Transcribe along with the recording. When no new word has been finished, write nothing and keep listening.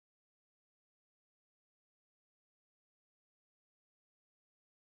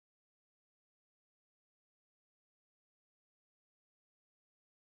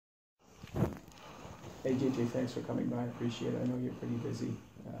Hey JJ, thanks for coming by. I appreciate it. I know you're pretty busy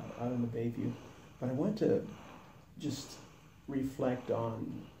out in the Bayview, but I want to just reflect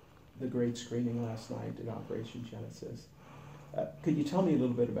on the great screening last night at Operation Genesis. Could you tell me a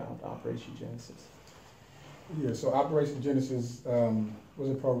little bit about Operation Genesis? Yeah, so Operation Genesis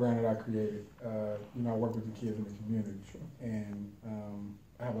was a program that I created. I work with the kids in the community, and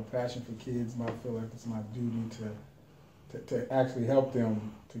I have a passion for kids. I feel like it's my duty to actually help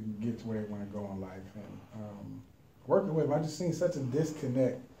them to get to where they want to go in life. And working with them, I just seen such a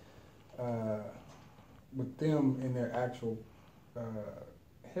disconnect with them in their actual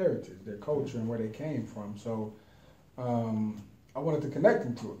heritage, their culture, and where they came from. So I wanted to connect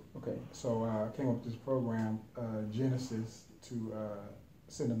them to it. Okay. So I came up with this program, Genesis, to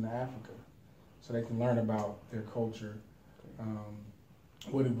send them to Africa so they can learn about their culture,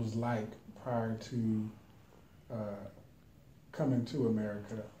 what it was like prior to coming to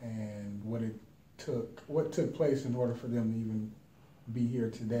America, and what took place in order for them to even be here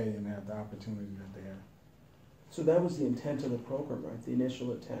today and have the opportunity that they have. So that was the intent of the program, right? The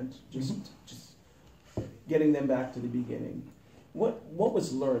initial intent, just getting them back to the beginning. What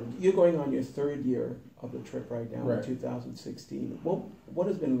was learned? You're going on your third year of the trip right now, right. In 2016. What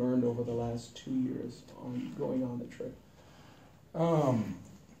has been learned over the last 2 years on going on the trip?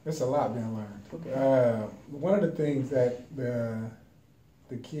 There's a lot being learned. Okay. One of the things that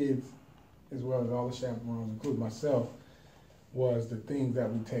the kids, as well as all the chaperones, including myself, was the things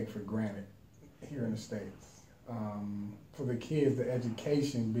that we take for granted here in the States. For the kids, the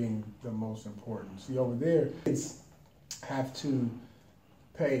education being the most important. See, over there, kids have to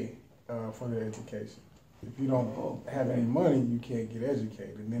pay for their education. If you don't have any money, you can't get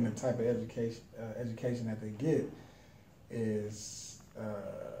educated. And then the type of education that they get is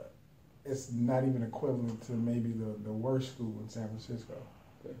it's not even equivalent to maybe the worst school in San Francisco.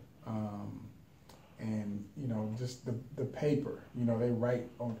 Okay. And just the paper. They write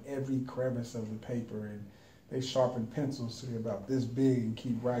on every crevice of the paper, and they sharpen pencils to be about this big and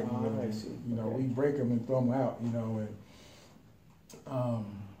keep writing. I see. We break them and throw them out. And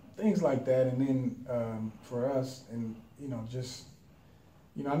things like that. And then for us, and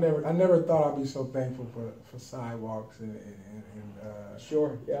I never thought I'd be so thankful for sidewalks and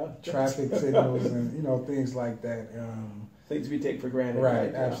sure, yeah, traffic signals and things like that. Things we take for granted.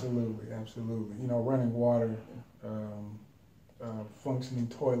 Right, right? absolutely. Running water, functioning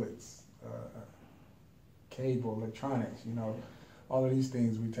toilets, cable, electronics. All of these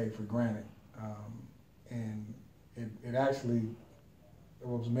things we take for granted, and it actually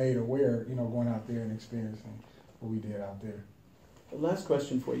was made aware. Going out there and experiencing what we did out there. The last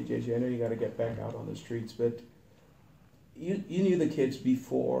question for you, JJ. I know you got to get back out on the streets, but you knew the kids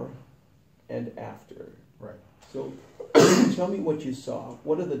before and after. Right. So tell me what you saw.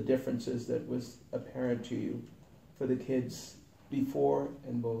 What are the differences that was apparent to you for the kids before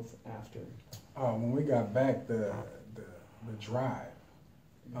and both after? When we got back, the drive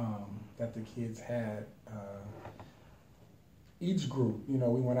that the kids had. Each group, we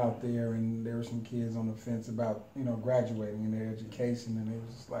went out there, and there were some kids on the fence about, graduating in their education, and it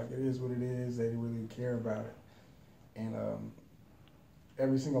was just like, it is what it is. They didn't really care about it. And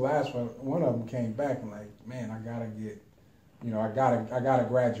every single last one of them came back and like, man, I gotta get, I gotta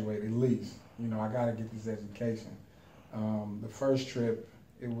graduate at least. I gotta get this education. The first trip,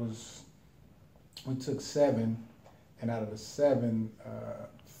 we took 7, and out of the 7,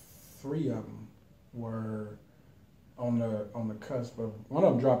 3 of them were on the cusp of, one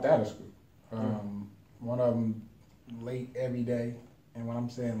of them dropped out of school. One of them late every day, and when I'm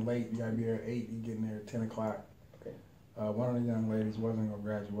saying late, you gotta be there at 8, you getting there at 10 o'clock. Okay. One of the young ladies wasn't gonna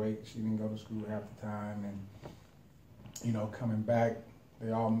graduate. She didn't go to school half the time, and coming back,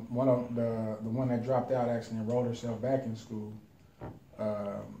 the one that dropped out actually enrolled herself back in school.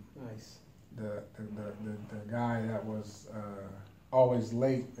 Nice. The guy that was always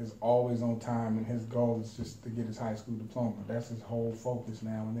late is always on time, and his goal is just to get his high school diploma. That's his whole focus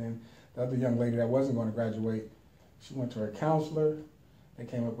now. And then the other young lady that wasn't going to graduate, she went to her counselor. They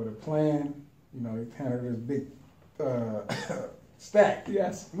came up with a plan. They handed her this big stack.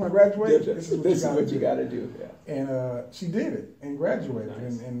 Yes. You want to graduate? This is what you got to do. Yeah. And she did it and graduated.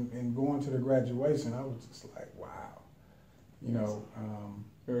 Nice. And going to the graduation, I was just like, wow.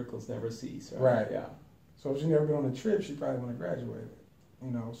 Miracles never cease. Right. Yeah. So if she never been on a trip, she probably wouldn't have graduated.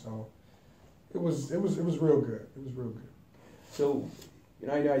 So it was real good. It was real good. So,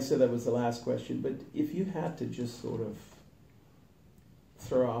 I know I said that was the last question, but if you had to just sort of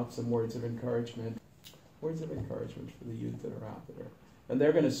throw out some words of encouragement for the youth that are out there, and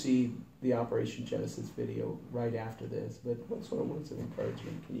they're going to see the Operation Genesis video right after this, but what sort of words of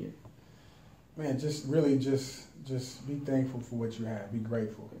encouragement can you Man, just really just be thankful for what you have. Be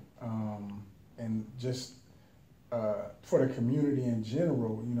grateful, and just for the community in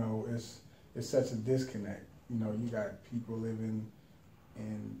general. You know, it's such a disconnect. You know, you got people living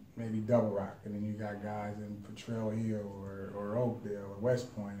in maybe Double Rock, and then you got guys in Potrero Hill or Oakdale or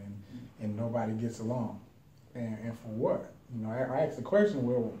West Point, and nobody gets along. And for what? You know, I asked the question,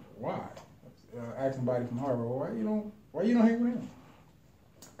 well, why? I asked somebody from Harvard, well, why you don't hang with him?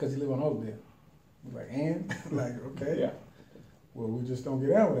 Because he live on Oakdale. He's like, and? Like, okay. Yeah. Well, we just don't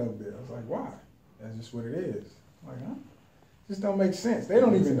get out with Oakdale. I was like, why? That's just what it is. I'm like, huh? Just don't make sense. They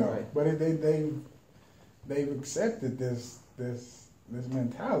don't even know. But they've accepted this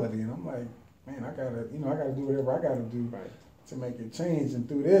mentality, and I'm like, man, I gotta do whatever I gotta do to make it change. And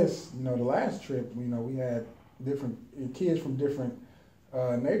through this, you know, the last trip, you know, we had different kids from different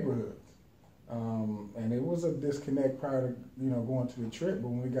neighborhoods. And it was a disconnect prior to, you know, going to the trip, but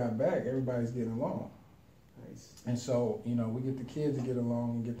when we got back, everybody's getting along. Nice. And so, you know, we get the kids to get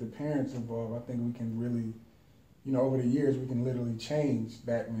along and get the parents involved. I think we can really, you know, over the years, we can literally change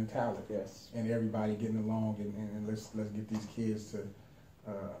that mentality. Yes. And everybody getting along, and let's get these kids to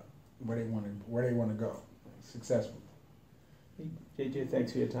where they want to go, successful. JJ,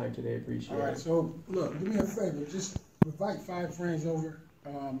 thanks for your time today. Appreciate it. All right, so look, do me a favor. Just invite 5 friends over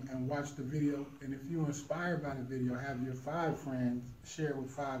and watch the video. And if you're inspired by the video, have your 5 friends share it with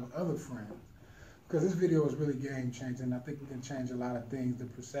 5 other friends. Because this video is really game changing. I think we can change a lot of things, the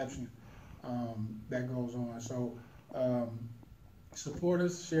perception that goes on. So support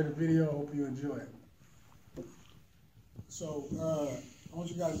us, share the video. Hope you enjoy it. So I want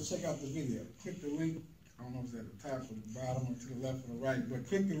you guys to check out the video. Click the link. I don't know if it's at the top or the bottom or to the left or the right, but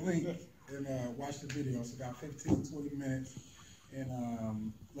click the link and watch the video. It's about 15, 20 minutes,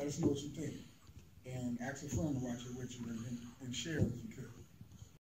 and let us know what you think. And ask a friend to watch it with you and share it if you could.